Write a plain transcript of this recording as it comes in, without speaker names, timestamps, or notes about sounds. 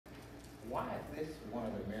why is this one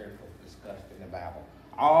of the miracles discussed in the Bible?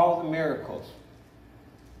 All the miracles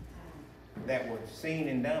that were seen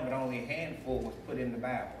and done, but only a handful was put in the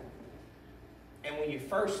Bible. And when you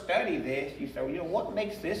first study this, you say, what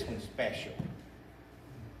makes this one special?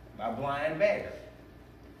 A blind beggar.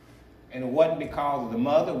 And it wasn't because of the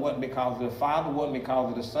mother, it wasn't because of the father, it wasn't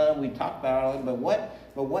because of the son. We talked about all of it,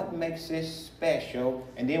 but what makes this special?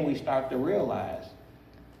 And then we start to realize,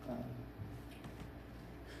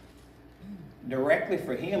 directly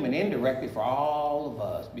for him and indirectly for all of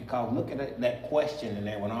us, because look at that question in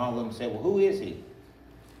there when all of them said, well, who is he?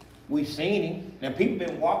 We've seen him. Now, people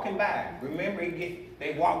been walking by. Remember,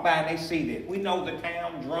 they walk by and they see this. We know the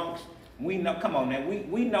town drunks. We know, come on now,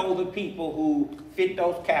 we know the people who fit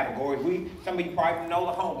those categories. Some of you probably know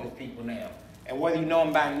the homeless people now. And whether you know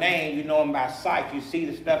them by name, you know them by sight, you see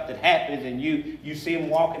the stuff that happens and you see them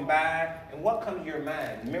walking by. And what comes to your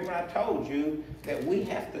mind? Remember I told you that we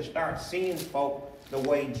have to start seeing folk the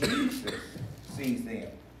way Jesus sees them.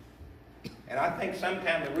 And I think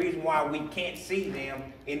sometimes the reason why we can't see them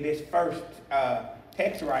in this first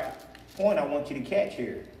text right point I want you to catch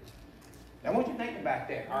here. Now, I want you to think about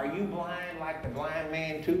that. Are you blind like the blind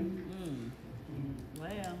man too?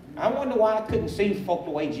 Well, I wonder why I couldn't see folk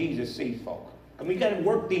the way Jesus sees folk. I mean, we got to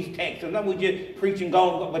work these texts. Sometimes we just preach and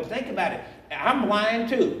go. But think about it. I'm blind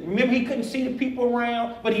too. Remember, he couldn't see the people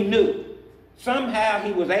around, but he knew. Somehow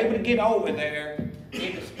he was able to get over there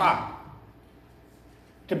in the spot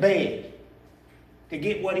to beg, to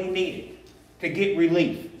get what he needed, to get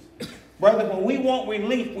relief. Brother, when we want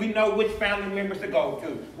relief, we know which family members to go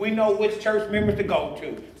to. We know which church members to go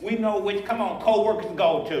to. We know which, co-workers to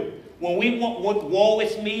go to. When we want what woe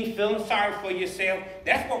is me, feeling sorry for yourself,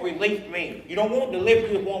 that's what relief means. You don't want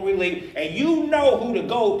deliverance, you want relief. And you know who to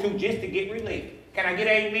go to just to get relief. Can I get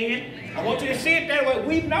amen? I want you to see it that way.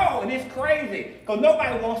 We know, and it's crazy. Because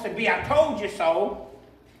nobody wants to be, I told you so.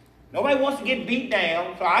 Nobody wants to get beat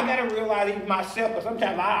down, so I got to realize even myself, because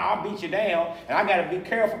sometimes I'll beat you down, and I got to be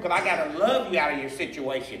careful because I got to love you out of your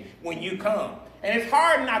situation when you come. And it's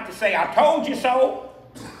hard not to say, I told you so.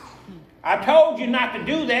 I told you not to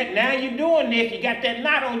do that. Now you're doing this. You got that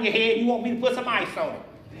knot on your head. You want me to put some ice on it.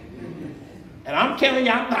 And I'm telling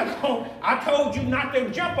you, I'm not going. I told you not to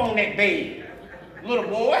jump on that bed, little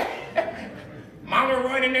boy. Mama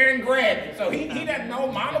run in there and grab it. So he doesn't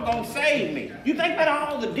know Mama gonna save me. You think about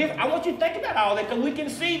all the different. I want you to think about all that because we can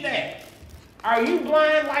see that. Are you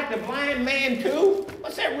blind like the blind man too?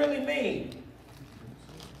 What's that really mean?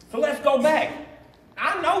 So let's go back.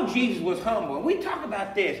 I know Jesus was humble. We talk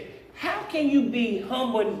about this. How can you be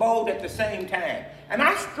humble and bold at the same time? And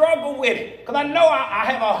I struggle with it because I know I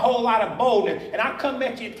have a whole lot of boldness and I come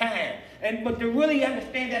at you at times. But to really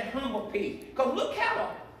understand that humble piece, because look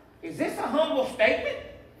how. Is this a humble statement?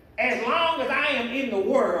 As long as I am in the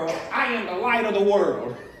world, I am the light of the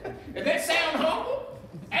world. Does that sound humble?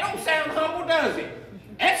 That don't sound humble, does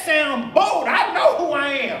it? That sounds bold. I know who I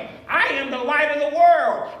am. I am the light of the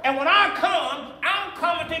world. And when I come, I'm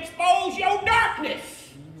coming to expose your darkness.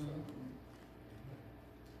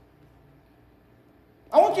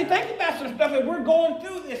 I want you to think about some stuff as we're going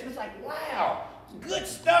through this. It's like, wow, good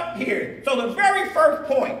stuff here. So the very first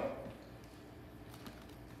point.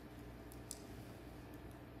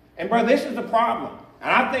 And brother, this is the problem.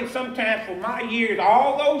 And I think sometimes for my years,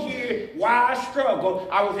 all those years, why I struggled,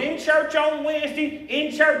 I was in church on Wednesday,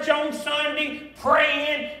 in church on Sunday,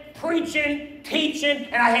 praying, preaching, teaching,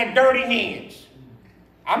 and I had dirty hands.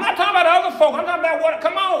 I'm not talking about other folk. I'm talking about what,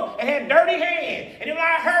 come on, I had dirty hands. And then when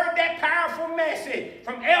I heard that powerful message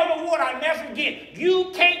from Elder Wood, I'll never forget,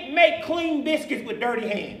 you can't make clean biscuits with dirty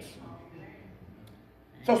hands.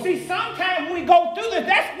 So see, sometimes when we go through this,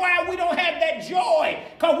 that's why we don't have that joy,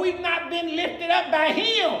 because we've not been lifted up by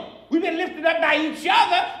him. We've been lifted up by each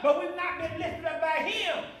other, but we've not been lifted up by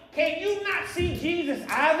him. Can you not see Jesus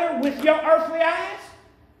either with your earthly eyes?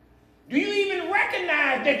 Do you even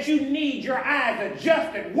recognize that you need your eyes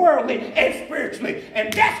adjusted worldly and spiritually?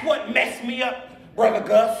 And that's what messed me up, Brother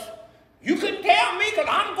Gus. You couldn't tell me because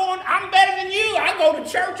I'm better than you. I go to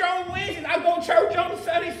church on Wednesdays. I go to church on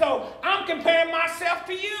Sunday. So I'm comparing myself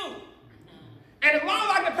to you. And as long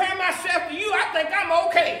as I compare myself to you, I think I'm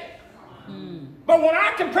okay. But when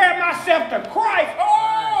I compare myself to Christ,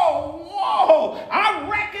 oh, whoa, I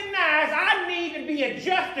recognize I need to be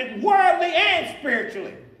adjusted worldly and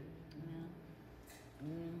spiritually.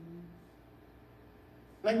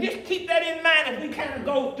 Now just keep that in mind as we kind of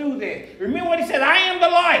go through this. Remember what he said, I am the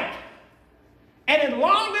light. And as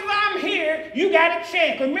long as I'm here, you got a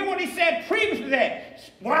chance. Remember what he said previous to that.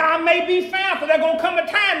 While I may be found, because there's going to come a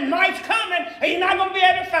time, night's coming, and you're not going to be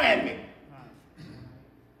able to find me.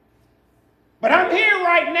 But I'm here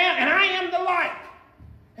right now, and I am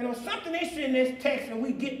And there was something interesting in this text, and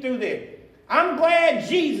we get through this. I'm glad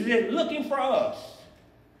Jesus is looking for us.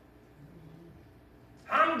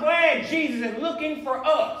 I'm glad Jesus is looking for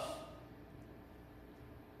us.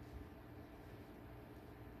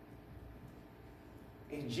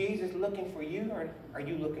 Is Jesus looking for you, or are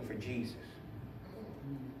you looking for Jesus?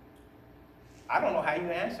 I don't know how you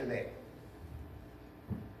answer that.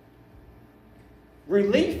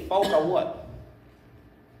 Relief folk are what?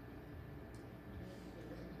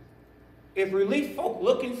 If relief folk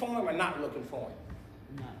looking for him or not looking for him?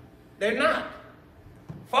 No. They're not.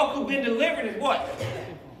 Folk who've been delivered is what?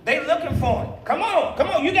 They looking for him. Come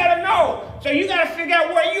on, you got to know. So you got to figure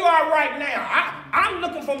out where you are right now. I'm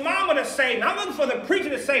looking for mama to save me. I'm looking for the preacher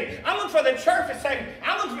to save me. I'm looking for the church to save me.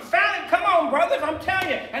 I'm looking for family. Come on, brothers, I'm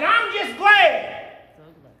telling you. And I'm just glad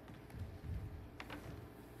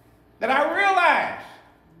that I realized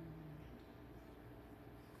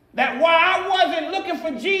that while I wasn't looking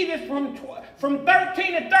for Jesus from 13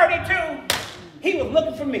 to 32, he was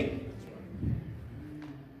looking for me.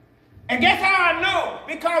 And guess how I know?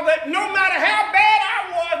 Because no matter how bad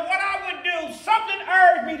I was, what I would do, something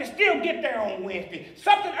urged me to still get there on Wednesday.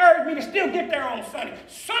 Something urged me to still get there on Sunday.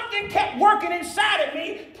 Something kept working inside of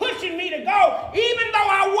me, pushing me to go. Even though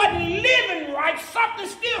I wasn't living right, something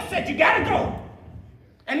still said, you got to go.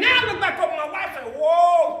 And now I look back over my life and say,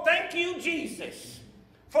 whoa, thank you, Jesus,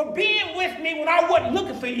 for being with me when I wasn't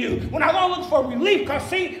looking for you, when I was looking for relief. Because,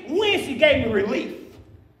 see, Wednesday gave me relief.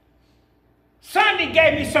 Sunday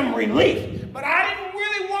gave me some relief. But I didn't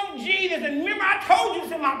really want Jesus. And remember, I told you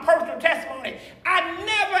this in my personal testimony. I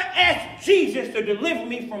never asked Jesus to deliver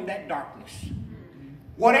me from that darkness.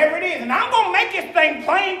 Whatever it is. And I'm going to make this thing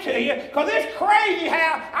plain to you, because it's crazy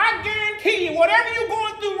how I guarantee you, whatever you're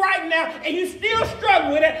going through right now and you still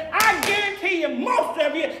struggle with it, I guarantee you most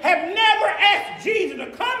of you have never asked Jesus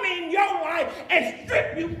to come in your life and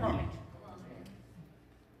strip you from it.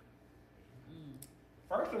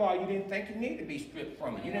 First of all, you didn't think you needed to be stripped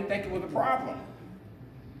from it. You didn't think it was a problem.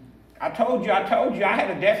 I told you, I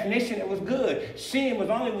had a definition that was good. Sin was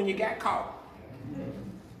only when you got caught.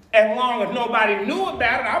 As long as nobody knew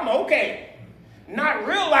about it, I'm okay. Not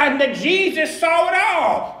realizing that Jesus saw it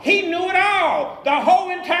all. He knew it all the whole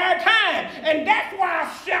entire time. And that's why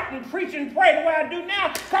I shout and preach and pray the way I do now,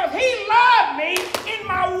 because he loved me in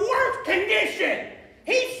my worst condition.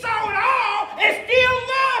 He saw it all and still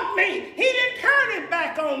loved me. He didn't turn it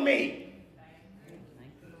back on me.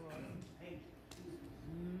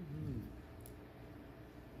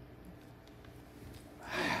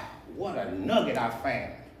 What a nugget I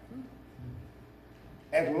found.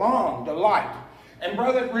 As long the light. And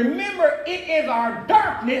brothers, remember, it is our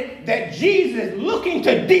darkness that Jesus is looking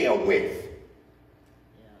to deal with.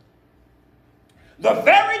 The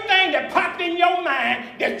very thing that popped in your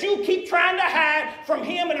mind that you keep trying to hide from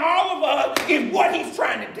him and all of us is what he's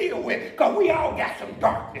trying to deal with. Because we all got some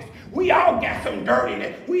darkness. We all got some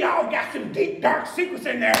dirtiness. We all got some deep, dark secrets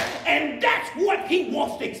in there. And that's what he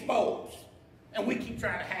wants to expose. And we keep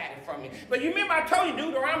trying to hide it from you. But you remember I told you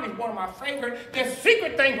Deuteronomy is one of my favorites. The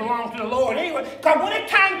secret thing belongs to the Lord anyway. Because when it's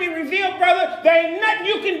time to be revealed, brother, there ain't nothing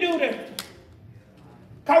you can do to.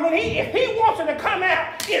 Because if he wants it to come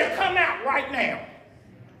out, it'll come out right now.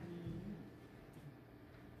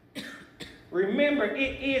 Remember,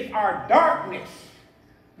 it is our darkness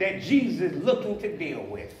that Jesus is looking to deal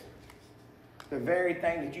with. The very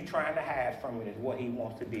thing that you're trying to hide from it is what he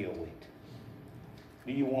wants to deal with.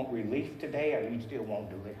 Do you want relief today, or do you still want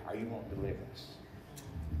deliverance?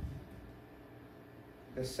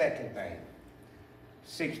 The second thing,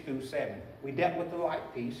 6 through 7. We dealt with the light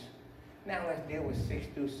piece. Now let's deal with 6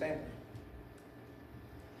 through 7.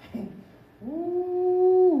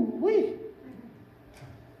 Woo-wee.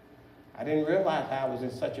 I didn't realize I was in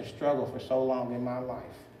such a struggle for so long in my life.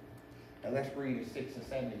 Now let's read it 6 and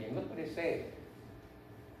 7 again. Look what it says.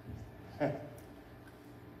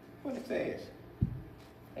 What it says.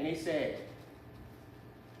 And he said,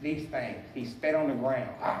 these things, he spit on the ground.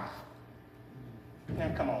 Now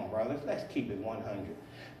come on, brothers, let's keep it 100.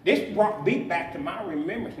 This brought me back to my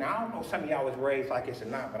remembrance. Now, I don't know if some of y'all was raised like this or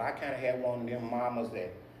not, but I kind of had one of them mamas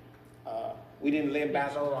that we didn't live by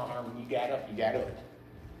no alarm. You got up, you got up.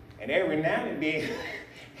 And every now and then,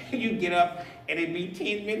 you'd get up, and it'd be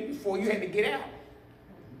 10 minutes before you had to get out.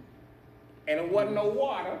 And it wasn't no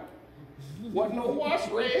water. Wasn't no wash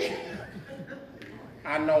ready.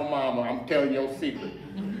 I know, Mama, I'm telling your secret.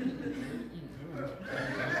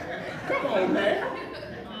 Come on, man.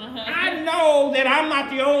 I know that I'm not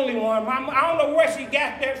the only one. Mama, I don't know where she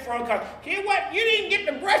got that from, because, you know what, you didn't get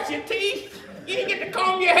to brush your teeth. You didn't get to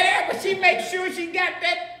comb your hair, but she makes sure she got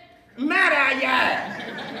that mat out of your eye.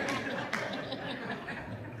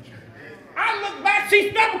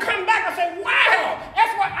 see stuff would come back. I said, wow,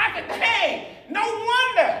 that's what I could, hey, no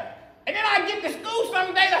wonder. And then I get to school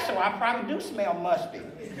some days, I said, well, I probably do smell musty.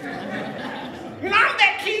 You know, I'm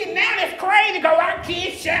that kid now that's crazy. Go out,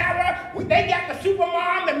 kids shower. They got the super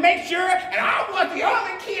mom to make sure. And I was the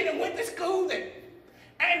other kid that went to school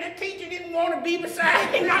and the teacher didn't want to be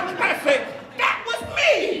beside me. I said, that was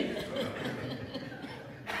me.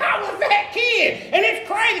 I was that kid. And it's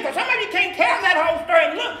crazy because some of you can't tell that whole story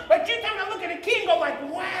and look, but you come to look at a kid and go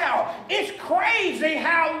like, wow, it's crazy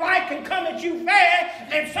how life can come at you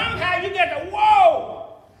fast and somehow you get to, whoa.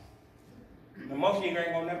 And most of you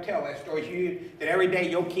ain't gonna never tell that story. That every day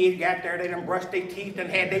your kids got there, they done brushed their teeth and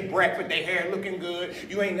had their breakfast, their hair looking good.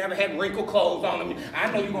 You ain't never had wrinkled clothes on them. I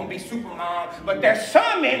know you're gonna be super mom, but there's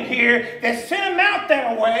some in here that sent them out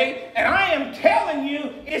that way, and I am telling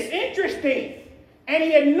you, it's interesting. And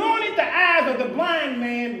he anointed the eyes of the blind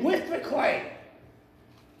man with the clay.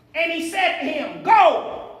 And he said to him,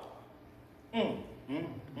 go.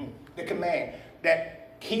 The command,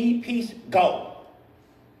 that key piece, go.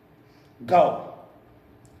 Go.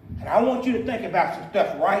 And I want you to think about some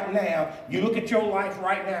stuff right now. You look at your life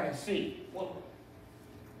right now and see. Well,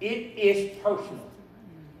 it is personal.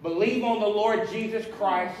 Believe on the Lord Jesus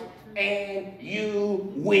Christ and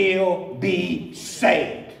you will be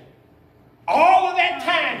saved. All of that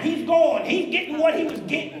time, he's going. He's getting what he was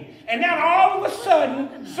getting. And now all of a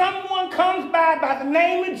sudden, someone comes by the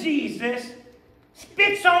name of Jesus,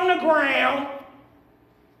 spits on the ground,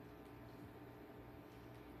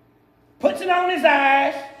 puts it on his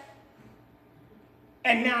eyes,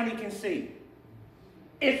 and now he can see.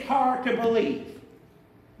 It's hard to believe.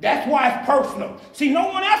 That's why it's personal. See, no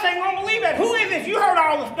one else ain't going to believe that. Who is this? You heard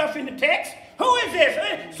all the stuff in the text. Who is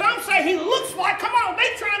this? Some say he looks like, come on,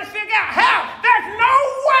 they trying to figure out how. There's no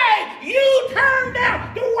way you turned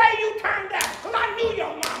out the way you turned out. Because I knew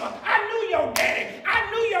your mama. I knew your daddy.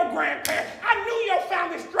 I knew your grandparents. I knew your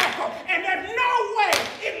family struggle. And there's no way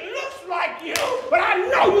it looks like you, but I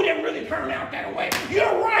know you didn't really turn out that way.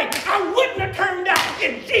 You're right. I wouldn't have turned out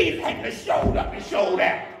if Jesus hadn't showed up and showed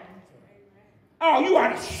out. Oh, you ought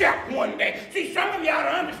to shout one day. See, some of you ought to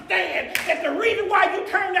understand that the reason why you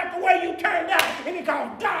turned out the way you turned out is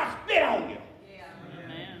because God spit on you. Yeah.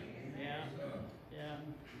 Amen. Yeah.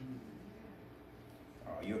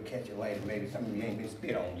 Oh, you'll catch it later, maybe some of you ain't been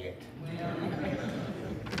spit on yet.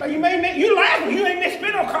 So you laughing, you ain't been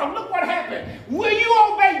spit on, because look what happened. Will you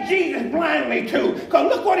obey Jesus blindly too?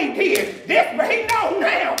 Because look what he did. But he knows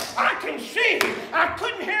now. I can see. I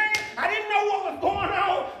couldn't hear him. I didn't know what was going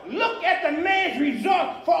on. Look at the man's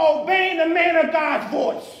result for obeying the man of God's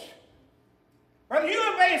voice. Brother, you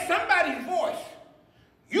obeying somebody's voice.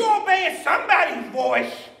 You obeying somebody's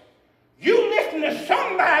voice. You listen to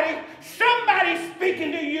somebody. Somebody's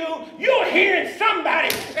speaking to you. You're hearing somebody.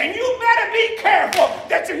 And you better be careful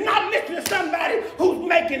that you're not listening to somebody who's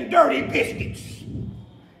making dirty biscuits.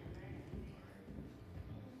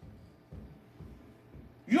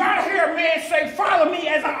 You ought to hear a man say, follow me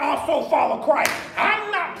as I also follow Christ.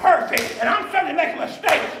 I'm not perfect, and I'm certainly making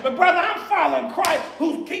mistakes, but brother, I'm following Christ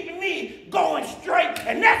who's keeping me going straight,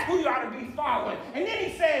 and that's who you ought to be following. And then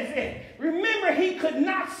he says this, remember he could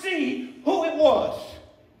not see who it was.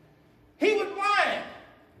 He was blind.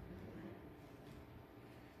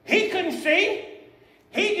 He couldn't see.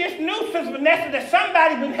 He just knew, Sister Vanessa, that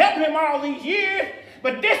somebody's been helping him all these years.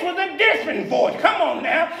 But this was a different voice. Come on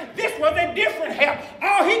now. This was a different help.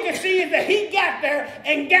 All he could see is that he got there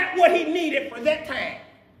and got what he needed for that time.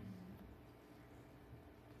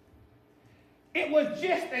 It was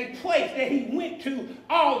just a place that he went to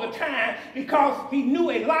all the time because he knew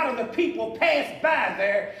a lot of the people passed by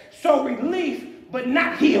there. So relief, but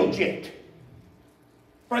not healed yet.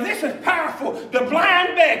 For this is powerful. The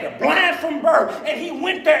blind beggar, blind from birth, and he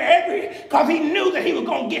went there because he knew that he was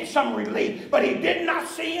going to get some relief. But he did not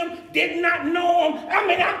see him, did not know him. I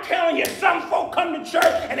mean, I'm telling you, some folk come to church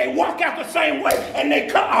and they walk out the same way, and they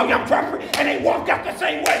come, and they walk out the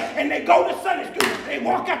same way, and they go to Sunday school, and they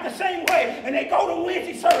walk out the same way, and they go to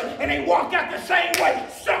Wednesday service, and they walk out the same way.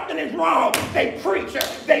 Something is wrong. They preach,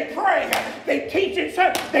 they pray, they teach it,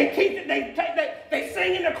 they teach it, they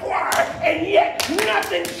sing in the choir, and yet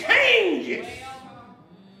nothing changes.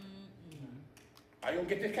 I don't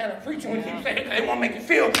get this kind of preaching when you say they want to make you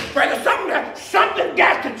feel, brother, something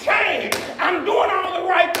got to change. I'm doing all the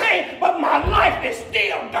right thing, but my life is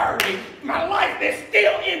still dirty. My life is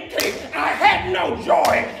still empty. I have no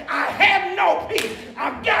joy. I have no peace.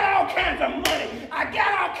 I've got all kinds of money. I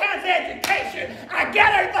got all kinds of education. I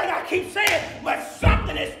got everything I keep saying, but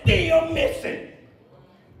something is still missing.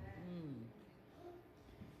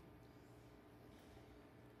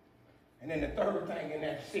 And then the third thing in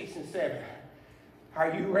that 6 and 7,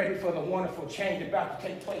 Are you ready for the wonderful change about to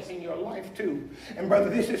take place in your life too? And brother,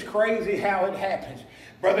 this is crazy how it happens.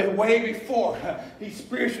 Brother, way before he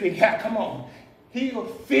spiritually got, come on,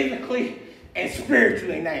 healed physically and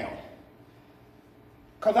spiritually now.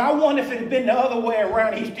 Because I wonder if it had been the other way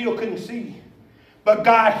around, he still couldn't see. But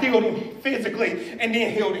God healed him physically and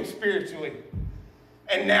then healed him spiritually.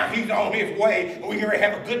 And now he's on his way. We're going to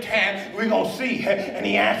have a good time. We're going to see. And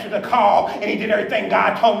he answered the call. And he did everything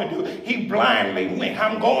God told him to do. He blindly went.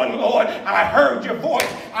 I'm going, Lord. I heard your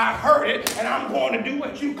voice. I heard it. And I'm going to do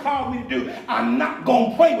what you called me to do. I'm not going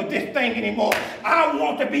to play with this thing anymore. I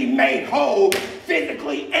want to be made whole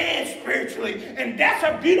physically and spiritually. And that's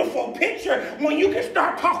a beautiful picture when you can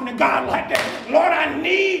start talking to God like that. Lord, I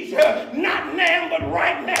need you. Not now, but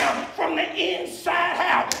right now. From the inside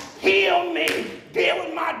out. Heal me. Deal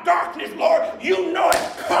with my darkness, Lord. You know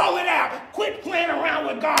it. Call it out. Quit playing around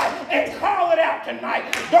with God and call it out tonight.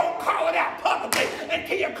 Don't call it out publicly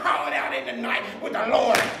until you call it out in the night with the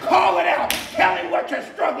Lord. Call it out. Tell him what you're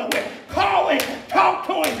struggling with. Call him. Talk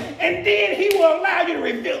to him. And then he will allow you to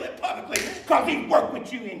reveal it publicly because he worked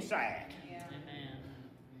with you inside. Yeah.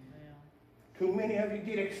 Too many of you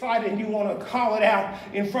get excited and you want to call it out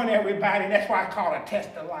in front of everybody. That's why I call it a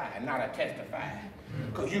testify, not a testify.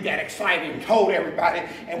 Because you got excited and told everybody,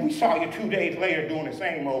 and we saw you 2 days later doing the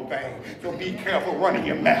same old thing. So be careful running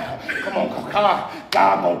your mouth. Come on,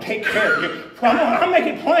 God going to take care of you. Come on, I'll make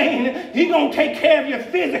it plain. He's going to take care of you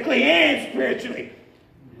physically and spiritually.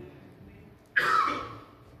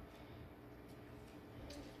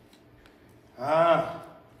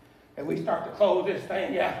 As we start to close this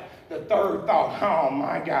thing, the third thought, oh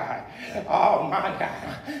my God,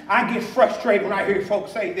 I get frustrated when I hear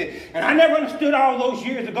folks say this, and I never understood all those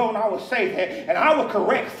years ago when I would say that, and I would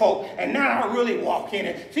correct folk, and now I really walk in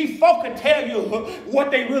it. See, folk can tell you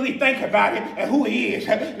what they really think about him and who he is.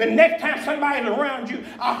 The next time somebody's around you,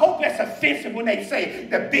 I hope that's offensive when they say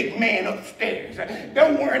the big man upstairs.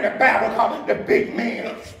 They're wearing the Bible called the big man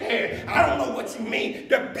upstairs. I don't know what you mean,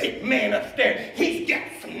 the big man upstairs. He's got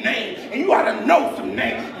some names, and you ought to know some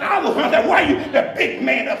names. And I was wondering, why you the big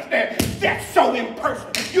man upstairs? That's so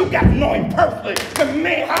impersonal. You got to know him personally. The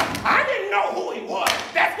man, I didn't know who he was.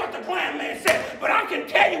 That's what the blind man said. But I can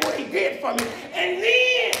tell you what he did for me. And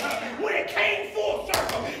then, when it came full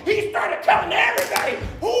circle, he started telling everybody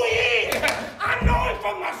who he is. I know him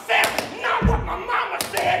for myself. Not what my mama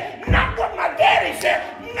said. Not what my daddy said.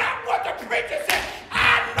 Not what the preacher said.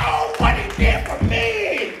 I know what he did for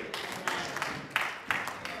me.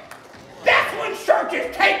 That's when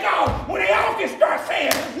churches take off, when they all can start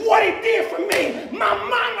saying what he did for me. My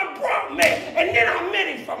mama brought me, and then I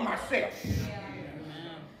met him for myself.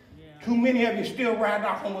 Too many of you still riding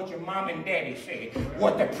off on what your mom and daddy said,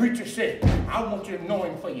 what the preacher said. I want you to know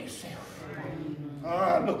him for yourself.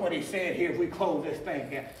 Look what he said here if we close this thing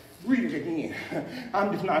here. Read it again.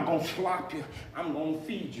 I'm just not going to slop you. I'm going to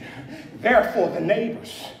feed you. Therefore, the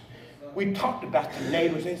neighbors. We talked about the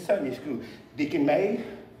neighbors in Sunday school. Deacon May.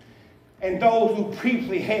 And those who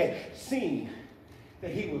previously had seen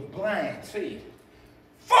that he was blind, see.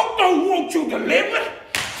 Folk don't want you delivered.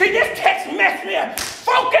 See, this text messed me up.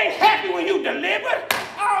 Folk ain't happy when you delivered.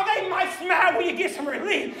 Oh, they might smile when you get some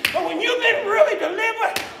relief. But when you've been really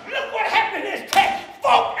delivered, look what happened in this text.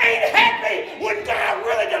 Folk ain't happy when God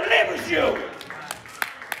really delivers you.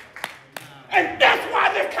 And that's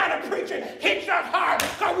why this kind of preaching hits us hard.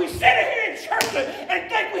 Because we sit here in church and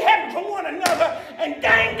think we have it for one another. And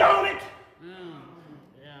dang on it.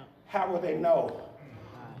 How will they know?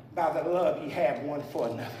 By the love you have one for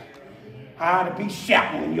another. How to be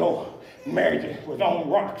shouting when your marriage was on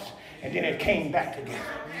rocks and then it came back together.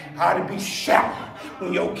 How to be shouting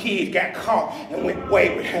when your kids got caught and went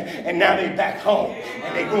wayward and now they're back home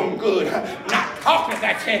and they're doing good. Not talking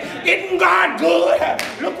that saying, isn't God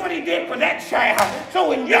good? Look what he did for that child. So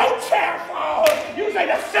when your child falls, you say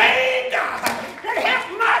the same God that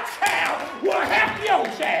helped my child will help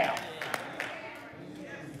your child.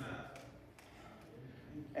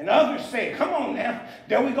 And others say, come on now,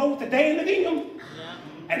 there we go with the day and the them.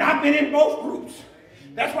 And I've been in both groups.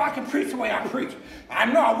 That's why I can preach the way I preach. I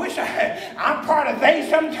know I wish I had. I'm part of they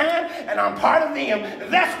sometimes, and I'm part of them.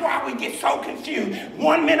 That's why we get so confused.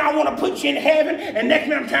 One minute I want to put you in heaven, and next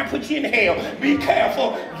minute I'm trying to put you in hell. Be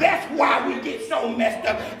careful. That's why we get so messed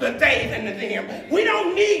up, the theys and the them. We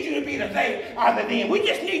don't need you to be the they or the them. We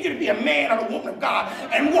just need you to be a man or a woman of God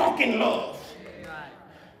and walk in love.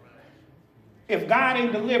 If God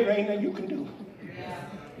ain't delivering, ain't nothing you can do.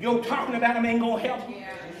 Your talking about him ain't going to help you.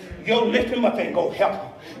 You'll lift him up and go help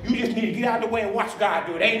him. You just need to get out of the way and watch God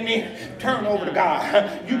do it. Amen. Turn over to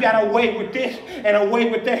God. You got away with this and away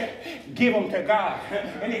with that. Give them to God.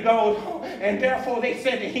 And he goes, and therefore they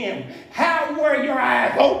said to him, how were your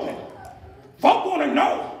eyes open? Folk want to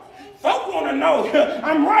know. Folk want to know.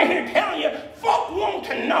 I'm right here telling you, folk want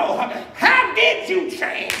to know. How did you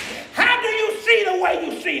change? How do you see the way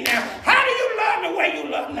you see now? How do you love the way you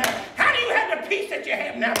love now? How do you have the peace that you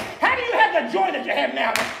have now? How do you have the joy that you have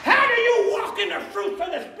now? How do you walk in the fruits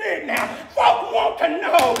of the Spirit now? Folk want to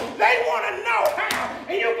know. They want to know how.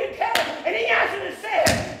 And you can tell them. And he answered and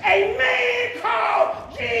said, a man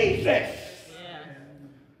called Jesus.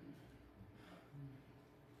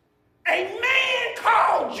 A man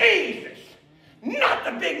called Jesus, not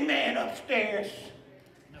the big man upstairs,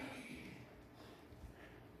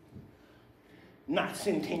 not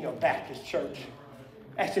Centennial Baptist Church.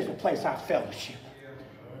 That's just a place I fellowship.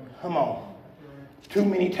 Come on. Too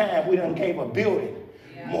many times we done gave a building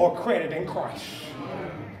more credit than Christ.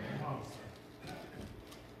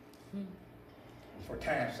 For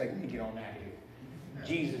time's sake, let me get on out of here.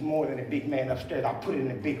 Jesus more than a big man upstairs. I'll put it in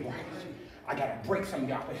the big writers. I got to break some of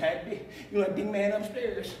y'all. You know that big man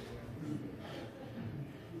upstairs?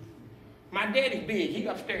 My daddy's big. He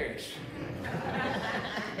upstairs.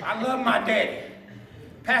 I love my daddy.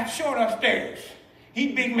 Pat Short upstairs.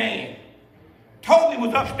 He big man. Toby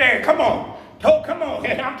was upstairs. Come on. Come on.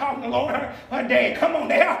 I'm talking to her dad. Come on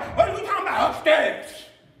there. What are we talking about? Upstairs.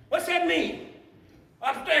 What's that mean?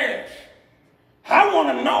 Upstairs. I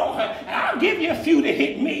want to know. I'll give you a few to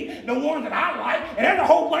hit me, the ones that I like, and there's a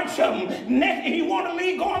whole bunch of them. Next, if you want to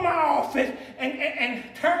leave, go in my office and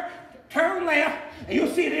turn left, and you'll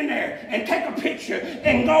see it in there, and take a picture,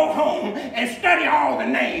 and go home, and study all the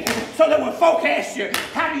names, so that when folk ask you,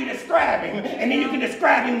 how do you describe him? And then you can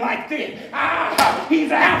describe him like this. He's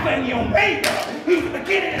the Alpha and the Omega. He's the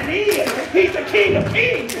beginning and the end. He's the King of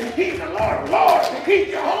Kings. He's the Lord of Lords. He's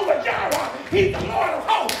Jehovah Jireh. He's the Lord of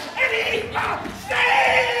hosts. And he's the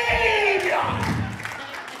Savior.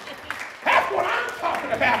 That's what I'm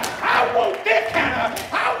talking about. I want this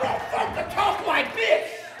I want folk to talk like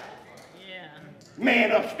this. Yeah.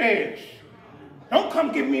 Man upstairs. Don't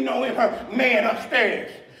come give me no man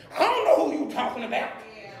upstairs. I don't know who you're talking about.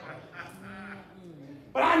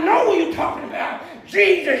 But I know who you're talking about.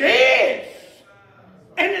 Jesus is.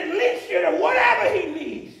 And it leads you to whatever he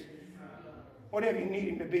needs. Whatever you need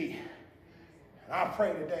him to be. And I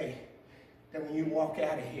pray today that when you walk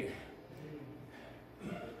out of here,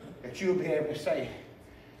 that you'll be able to say,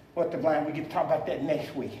 what the blind, we get to talk about that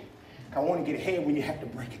next week. I want to get ahead when you have to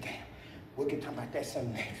break it down. We'll get to talk about that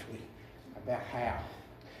some next week. About how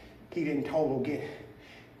he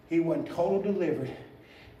wasn't total delivered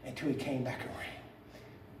until he came back around.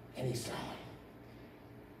 And he saw him.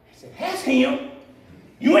 He said, that's him.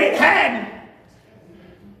 You ain't hiding.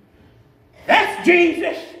 That's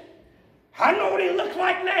Jesus. I know what he looks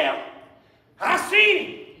like now. I seen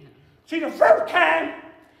him. See, the first time,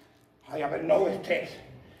 y'all better know his text.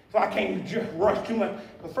 So I can't just rush too much.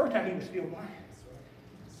 The first time he was still blind.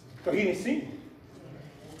 So he didn't see him.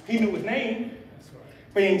 He knew his name,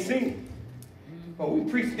 but he ain't seen him. But we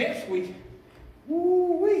preached next week.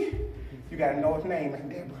 Woo-wee. You got to know his name, like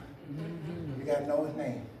Deborah. You got to know his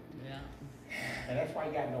name. Yeah. And that's why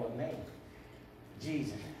you got to know his name.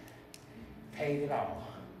 Jesus paid it all.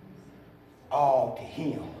 All to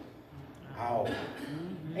him. All.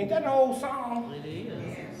 Ain't that an old song? It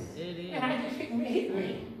is. It is. And I just hit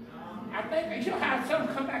me. I think you'll have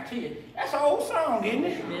something come back to you. That's an old song, isn't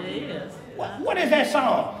it? It is. What is that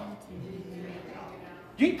song?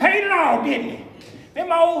 He paid it all, didn't he?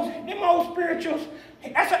 Them old spirituals,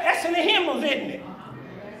 that's in the hymnals, isn't it?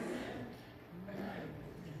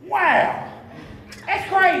 Wow. That's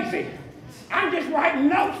crazy. I'm just writing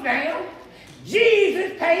notes down.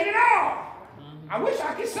 Jesus paid it all. I wish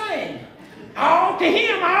I could sing. All to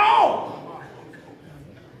him, all.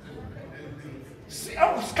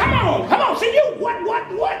 Oh, come on. See you.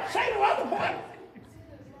 What? Say the other part.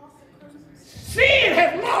 Sin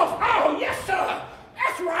has lost. Oh, yes, sir.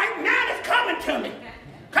 That's right. Now it's coming to me.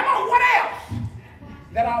 Come on, what else?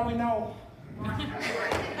 That all we know.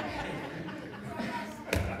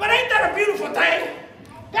 But ain't that a beautiful thing?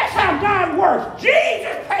 That's how God works.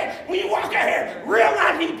 Jesus paid. When you walk out here,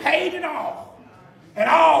 realize he paid it all. And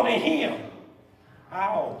all to him.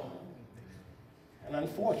 All. And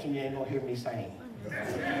unfortunately, you ain't going to hear me sing.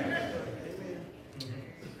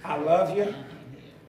 I love you.